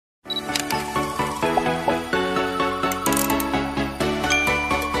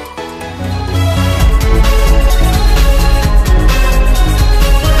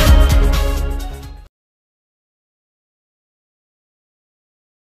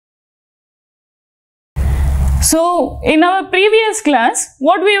So in our previous class,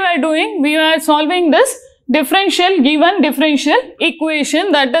 what we were doing, we were solving this given differential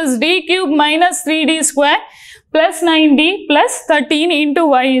equation, that is d cube minus 3d square plus 9d plus 13 into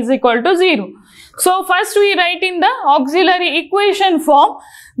y is equal to 0. So first we write in the auxiliary equation form,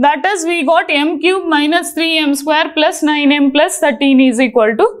 that is we got m cube minus 3m square plus 9m plus 13 is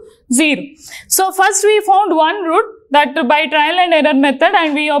equal to 0. So first we found one root, that by trial and error method,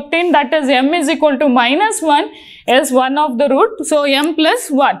 and we obtained that is m is equal to minus 1 as one of the root, so m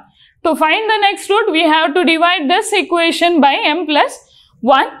plus 1. To find the next root, we have to divide this equation by m plus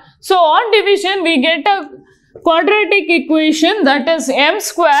 1. So on division we get a quadratic equation, that is m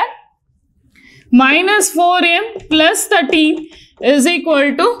square minus 4m plus 13 is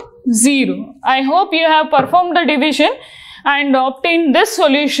equal to 0. I hope you have performed the division and obtained this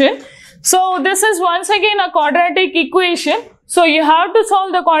solution. So this is once again a quadratic equation. So you have to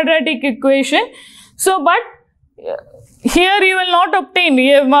solve the quadratic equation. So but here you will not obtain,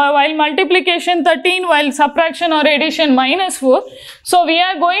 while multiplication 13, while subtraction or addition minus 4. So we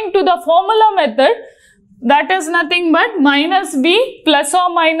are going to the formula method, that is nothing but minus b plus or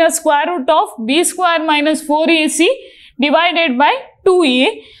minus square root of b square minus 4ac divided by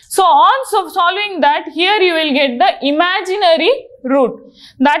 2a. So on solving that, here you will get the imaginary root.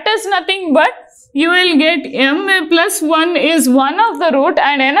 That is nothing but you will get m plus 1 is one of the root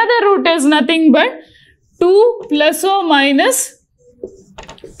and another root is nothing but 2 plus or minus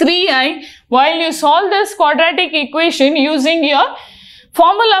 3i, while you solve this quadratic equation using your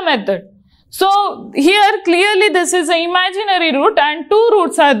formula method. So here clearly this is an imaginary root and two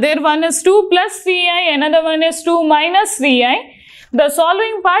roots are there. One is 2 plus 3i, another one is 2 minus 3i. The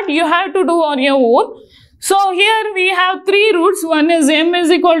solving part you have to do on your own. So here we have three roots. One is m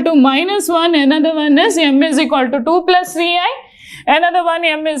is equal to minus 1, another one is m is equal to 2 plus 3i, another one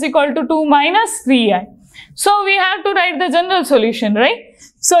m is equal to 2 minus 3i. So we have to write the general solution, right?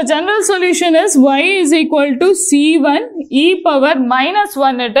 So general solution is y is equal to c1 e power minus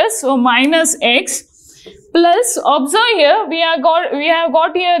 1 it is, so minus x plus, observe here we have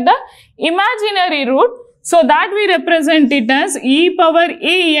got here the imaginary root, so that we represent it as e power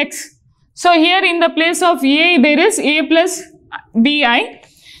ax. So here in the place of a there is a plus bi,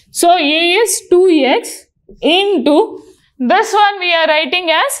 so a is 2x into this one we are writing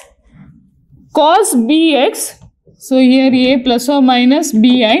as cos bx. So here a plus or minus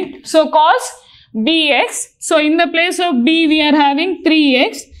bi, so cos bx. So in the place of b we are having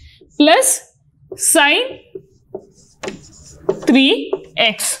 3x plus sin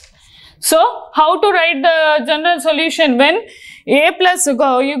 3x. So how to write the general solution? When a plus,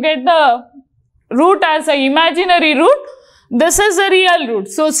 you get the root as an imaginary root, this is a real root.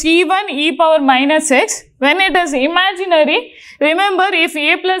 So c1 e power minus x, when it is imaginary, remember if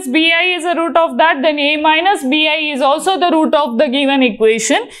a plus bi is a root of that, then a minus bi is also the root of the given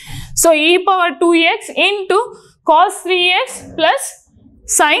equation. So e power 2x into cos 3x plus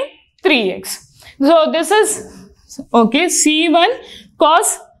sin 3x. So this is, okay, c1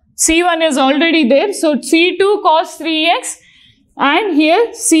 cos, c1 is already there, so c2 cos 3x and here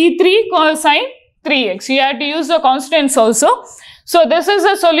c3 cos sin 3x. You have to use the constants also. So this is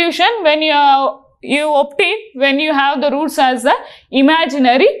a solution when you obtain when you have the roots as the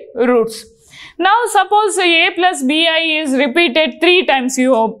imaginary roots. Now suppose a plus bi is repeated 3 times,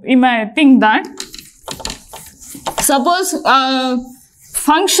 you think that. Suppose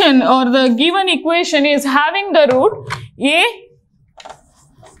function or the given equation is having the root a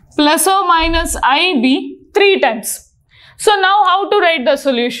plus or minus ib 3 times. So now how to write the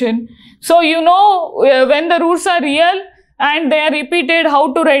solution? So you know when the roots are real and they are repeated,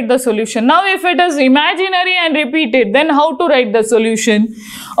 how to write the solution. Now if it is imaginary and repeated, then how to write the solution?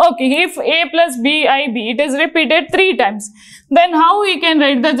 Okay, if a plus b ib, it is repeated 3 times, then how we can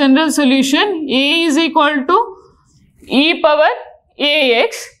write the general solution? A is equal to e power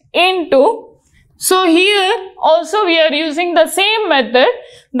ax into, so here also we are using the same method,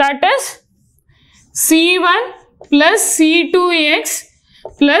 that is c1 plus c2x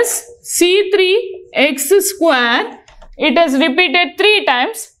plus c3x square, it is repeated 3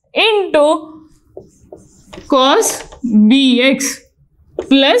 times, into cos bx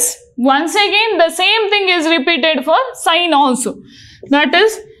plus, once again the same thing is repeated for sin also, that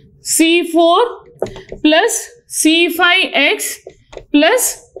is c4 plus c5x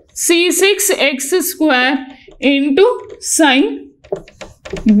plus c6x square into sin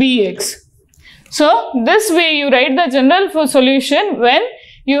bx. So this way you write the general solution when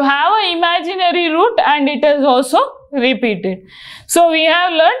you have an imaginary root and it is also repeated. So we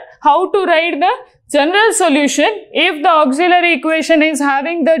have learned how to write the general solution if the auxiliary equation is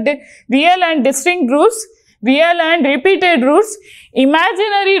having the real and distinct roots real and repeated roots,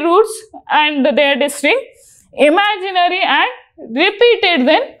 imaginary roots and they are distinct, imaginary and repeated,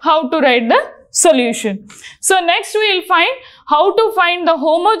 then how to write the solution. So next we will find how to find the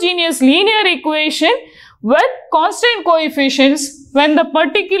homogeneous linear equation with constant coefficients when the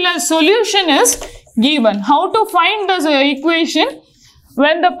particular solution is given. How to find the equation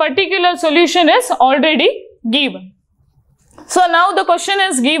when the particular solution is already given. So now the question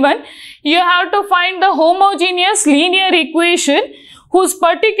is given, you have to find the homogeneous linear equation whose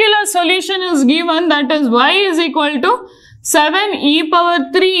particular solution is given, that is y is equal to 7e power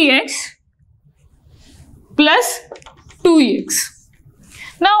 3x plus 2x.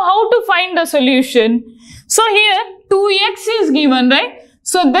 Now how to find the solution? So here 2x is given, right?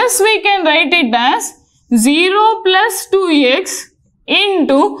 So this we can write it as 0 plus 2x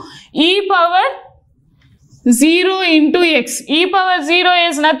into e power 0 into x. E power 0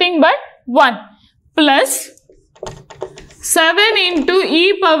 is nothing but 1 plus 7 into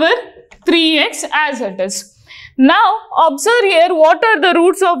e power 3x as it is. Now observe here what are the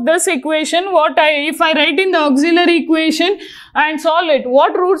roots of this equation. If I write in the auxiliary equation and solve it,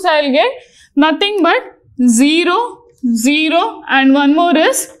 what roots I will get? Nothing but 0, 0 and one more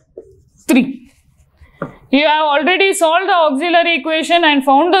is 3. You have already solved the auxiliary equation and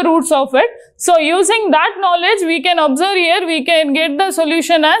found the roots of it. So using that knowledge we can observe here, we can get the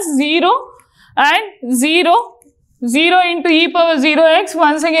solution as 0 and 0, 0 into e power 0x,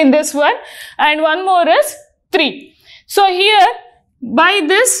 once again this one, and one more is 3. So here by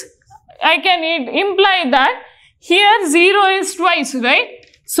this I can imply that here 0 is twice, right?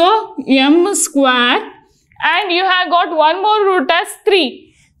 So m square, and you have got one more root as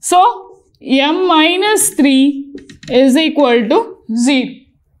 3. So m minus 3 is equal to 0.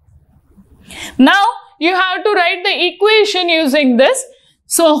 Now you have to write the equation using this.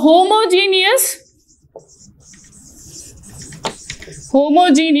 So homogeneous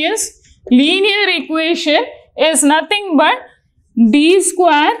linear equation is nothing but d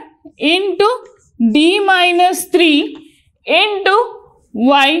square into d minus 3 into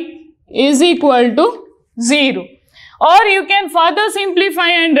y is equal to 0. Or you can further simplify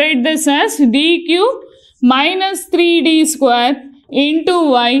and write this as d cube minus 3d square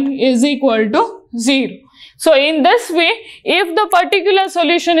into y is equal to 0. So in this way, if the particular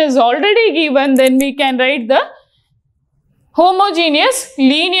solution is already given, then we can write the homogeneous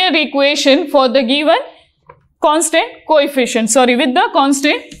linear equation for the given constant coefficients, with the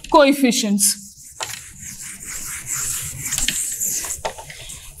constant coefficients.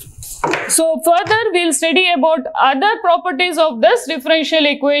 So further we will study about other properties of this differential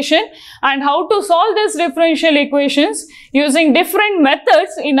equation and how to solve this differential equations using different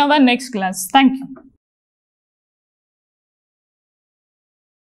methods in our next class. Thank you.